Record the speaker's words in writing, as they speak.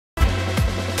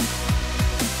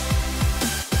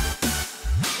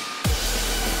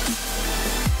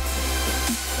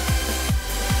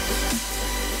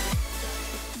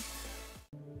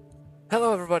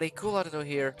Hello everybody, Cool Audino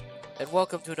here, and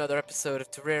welcome to another episode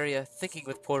of Terraria Thinking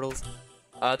with Portals.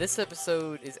 This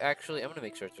episode is actually, I'm gonna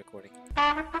make sure it's recording.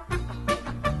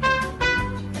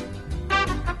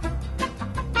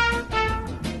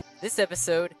 This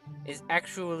episode is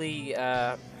actually,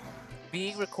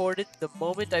 being recorded the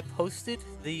moment I posted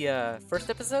the, first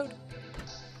episode.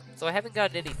 So I haven't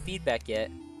gotten any feedback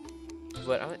yet,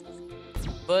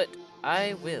 but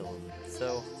I will.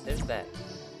 So, there's that.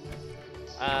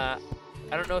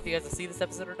 I don't know if you guys will see this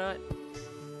episode or not.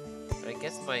 I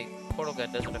guess my portal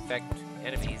gun doesn't affect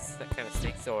enemies, that kind of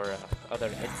stinks, or other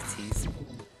entities,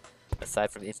 aside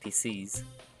from NPCs.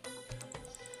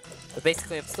 But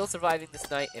basically, I'm still surviving this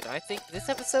night, and I think this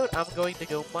episode, I'm going to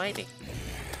go mining.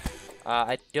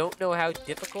 I don't know how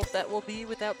difficult that will be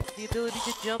without the ability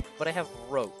to jump, but I have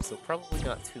rope, so probably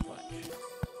not too much.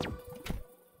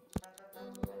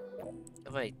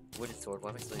 And my wooden sword,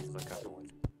 why am I still using my copper one?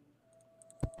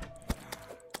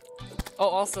 Oh,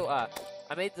 also, I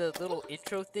made the little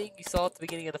intro thing you saw at the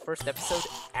beginning of the first episode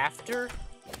after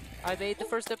I made the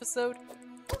first episode.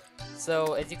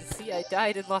 So, as you can see, I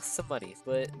died and lost some money,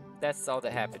 but that's all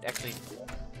that happened. Actually,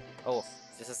 oh,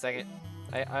 just a second.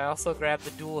 I also grabbed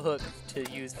the dual hook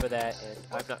to use for that, and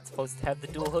I'm not supposed to have the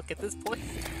dual hook at this point.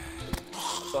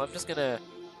 So I'm just gonna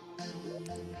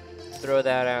throw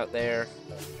that out there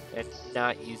and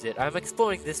not use it. I'm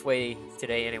exploring this way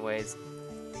today anyways.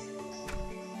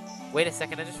 Wait a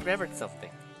second, I just remembered something.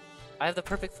 I have the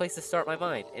perfect place to start my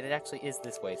mine, and it actually is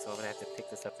this way, so I'm gonna have to pick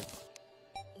this up and...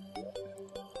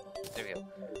 There we go.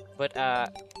 But,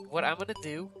 what I'm gonna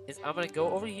do is I'm gonna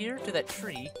go over here to that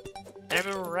tree, and I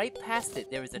remember right past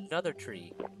it there is another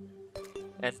tree.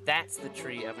 And that's the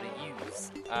tree I'm gonna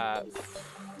use. I'm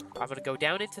gonna go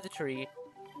down into the tree.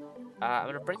 I'm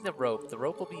gonna bring the rope. The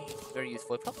rope will be very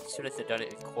useful. I probably should have done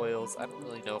it in coils. I don't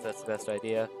really know if that's the best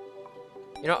idea.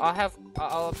 You know,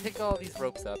 I'll pick all these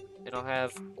ropes up, and I'll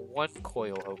have one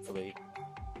coil, hopefully.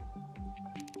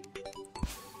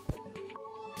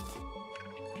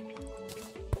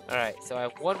 Alright, so I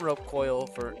have one rope coil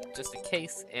for just in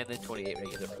case, and then 28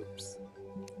 regular ropes.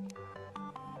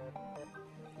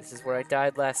 This is where I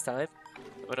died last time.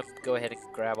 I'm gonna go ahead and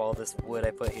grab all this wood I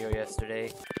put here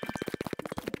yesterday.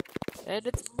 And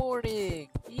it's morning!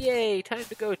 Yay! Time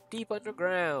to go deep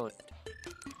underground!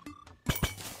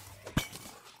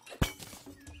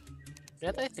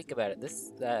 Now that I think about it,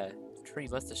 this tree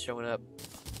must have shown up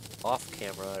off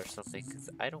camera or something,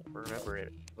 because I don't remember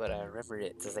it, but I remember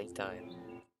it at the same time.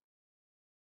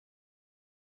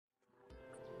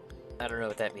 I don't know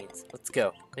what that means. Let's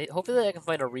go. Hopefully I can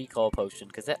find a recall potion,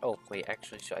 because that... Oh, wait,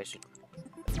 actually, I should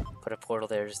put a portal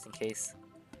there just in case.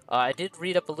 I did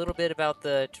read up a little bit about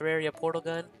the Terraria portal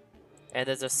gun, and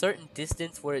there's a certain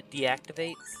distance where it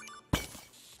deactivates.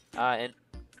 And...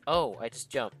 Oh, I just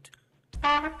jumped.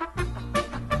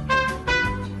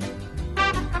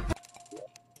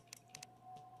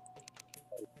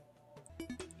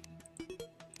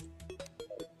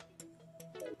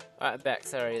 Alright, I'm back.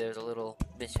 Sorry, there's a little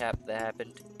mishap that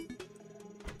happened.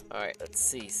 Alright, let's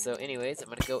see. So anyways, I'm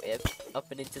gonna go up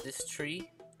and into this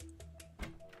tree.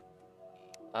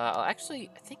 I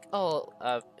think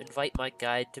I'll invite my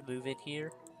guide to move in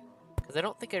here, because I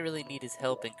don't think I really need his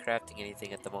help in crafting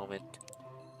anything at the moment.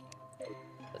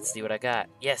 Let's see what I got.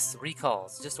 Yes,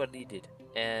 recalls, just what I needed.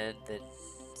 And then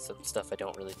some stuff I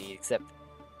don't really need, except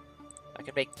I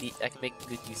can make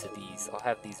good use of these. I'll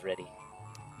have these ready.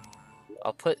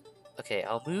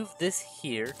 I'll move this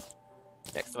here,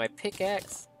 next to my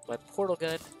pickaxe. My portal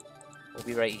gun will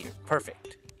be right here.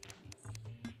 Perfect.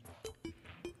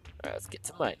 Alright, let's get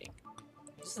to mining.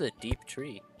 This is a deep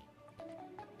tree.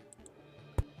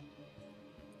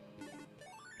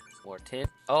 More tin.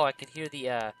 Oh, I can hear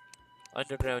the,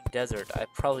 underground desert. I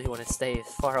probably want to stay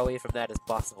as far away from that as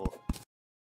possible.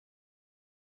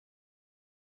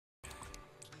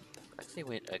 Actually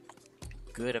went a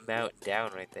good amount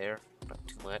down right there. Not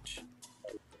too much.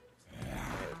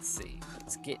 Alright, let's see.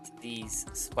 Let's get these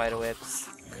spiderwebs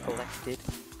collected,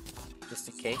 just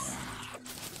in case.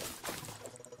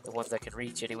 The ones I can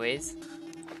reach anyways.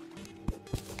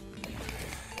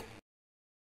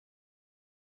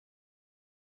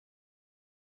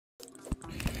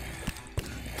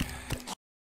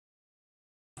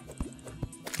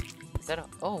 Is that a...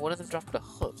 Oh, one of them dropped a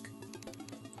hook.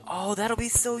 Oh, that'll be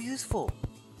so useful!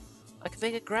 I can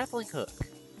make a grappling hook.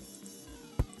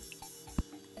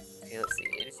 Okay, let's see.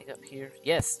 Anything up here?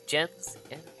 Yes, gems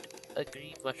and a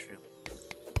green mushroom.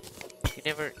 You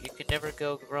can never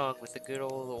go wrong with a good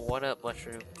old one-up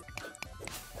mushroom.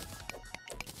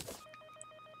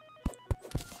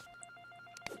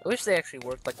 I wish they actually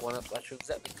worked like one-up mushrooms.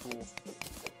 That'd be cool.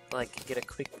 like get a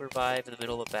quick revive in the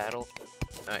middle of battle.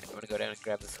 Alright, I'm gonna go down and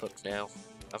grab this hook now.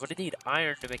 I'm gonna need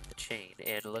iron to make the chain,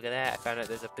 and look at that, I found out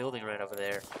there's a building right over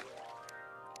there.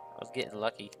 I'm getting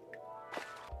lucky.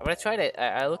 I'm gonna try to,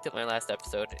 I looked at my last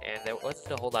episode, and there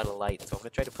wasn't a whole lot of light, so I'm gonna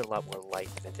try to put a lot more light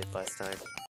than I did last time.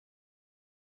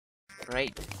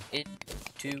 Right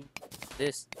into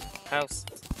this house.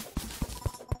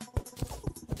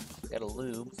 Got a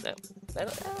loom,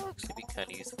 that'll actually be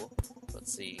kind of useful.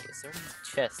 Let's see, is there any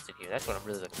chest in here? That's what I'm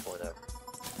really looking for, though.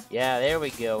 Yeah, there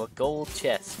we go, a gold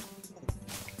chest.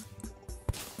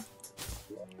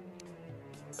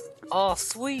 Oh,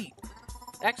 sweet!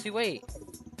 Actually, wait.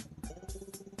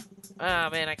 Ah,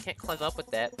 man, I can't climb up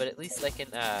with that, but at least I can,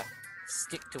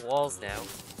 stick to walls now.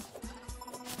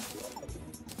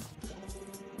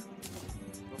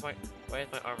 Why is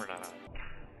my armor not on?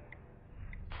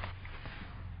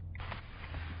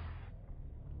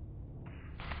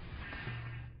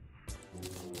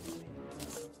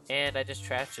 And I just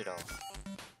trashed it all.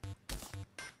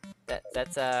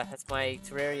 That's my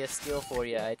Terraria skill for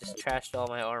you. I just trashed all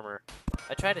my armor.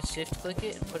 I tried to shift click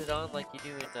it and put it on like you do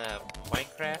in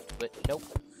Minecraft, but nope.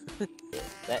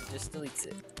 That just deletes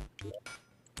it.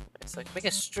 Right, so I can make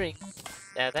a string.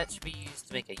 That should be used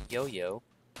to make a yo-yo.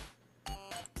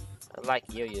 I like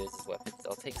yo-yos as weapons.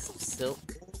 I'll take some silk.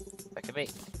 I can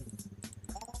make.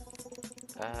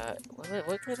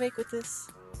 What can I make with this?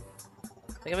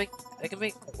 I can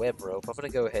make web rope. I'm gonna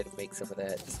go ahead and make some of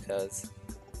that just cause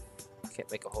I can't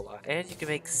make a whole lot. And you can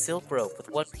make silk rope with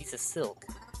one piece of silk.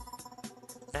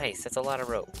 Nice, that's a lot of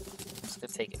rope. I'm just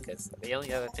gonna take it because the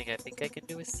only other thing I think I can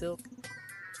do with silk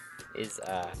is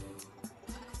I'm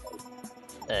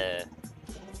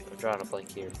drawing a blank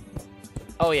here.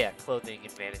 Oh yeah, clothing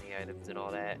and vanity items and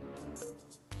all that.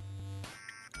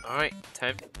 Alright,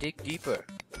 time to dig deeper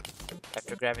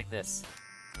after grabbing this.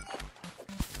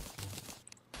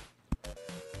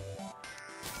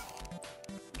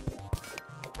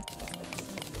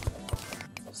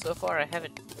 So far I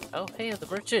haven't... Oh, hey, the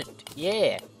merchant!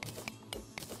 Yeah!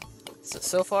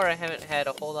 So far I haven't had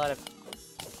a whole lot of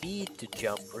speed to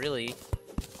jump, really.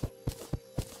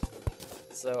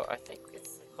 So I think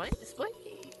this might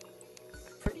be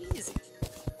pretty easy.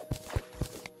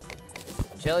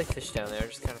 Jellyfish down there,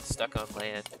 just kind of stuck on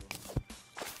land.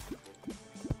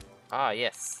 Ah,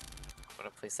 yes. I'm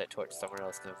gonna place that torch somewhere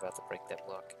else because I'm about to break that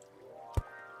block.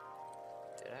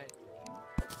 Did I?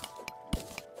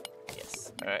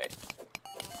 Yes, alright.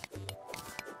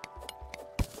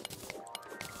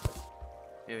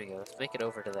 Here we go, let's make it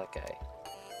over to that guy.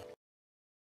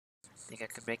 Think I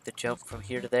could make the jump from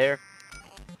here to there?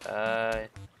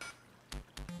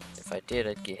 If I did,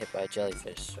 I'd get hit by a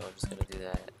jellyfish, so I'm just gonna do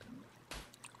that.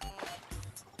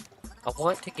 I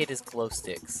want to get his glow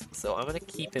sticks, so I'm gonna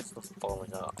keep him from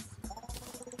falling off.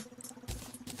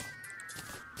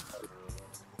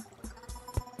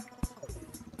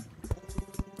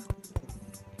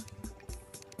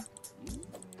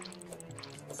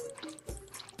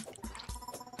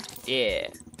 Yeah,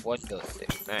 one glow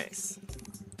stick, nice.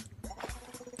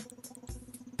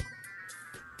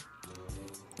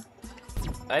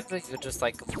 I think you're just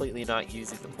like completely not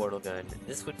using the portal gun.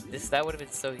 That would have been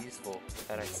so useful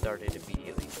had I started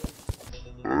immediately.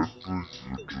 I think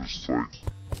you're just like...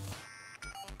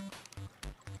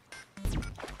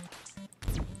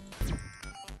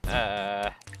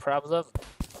 Problem?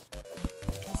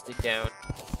 Stick down.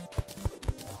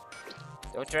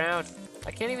 Don't drown.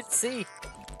 I can't even see.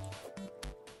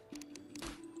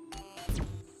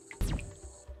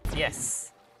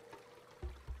 Yes.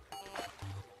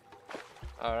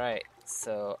 Alright,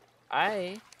 so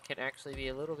I can actually be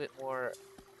a little bit more...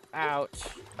 Ouch.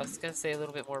 I was gonna say a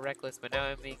little bit more reckless, but now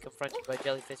I'm being confronted by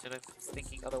jellyfish and I'm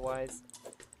thinking otherwise.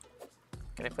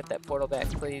 Can I put that portal back,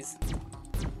 please?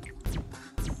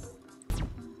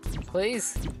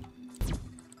 Please?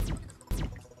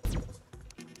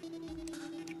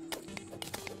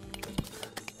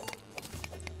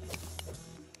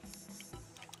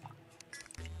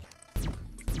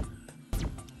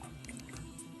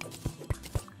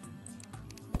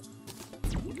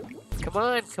 Come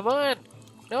on, come on!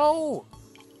 No!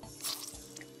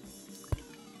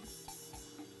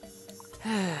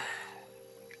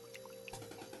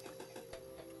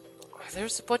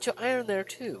 There's a bunch of iron there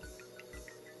too.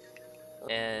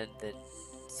 And then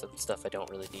some stuff I don't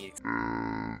really need.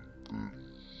 Some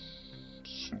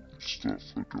stuff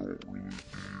I don't really need.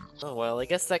 Oh well, I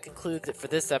guess that concludes it for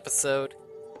this episode.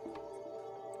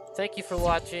 Thank you for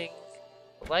watching.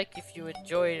 Like if you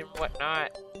enjoyed and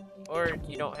whatnot. Or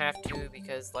you don't have to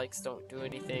because likes don't do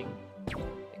anything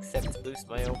except to boost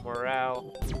my own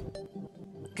morale.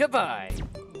 Goodbye!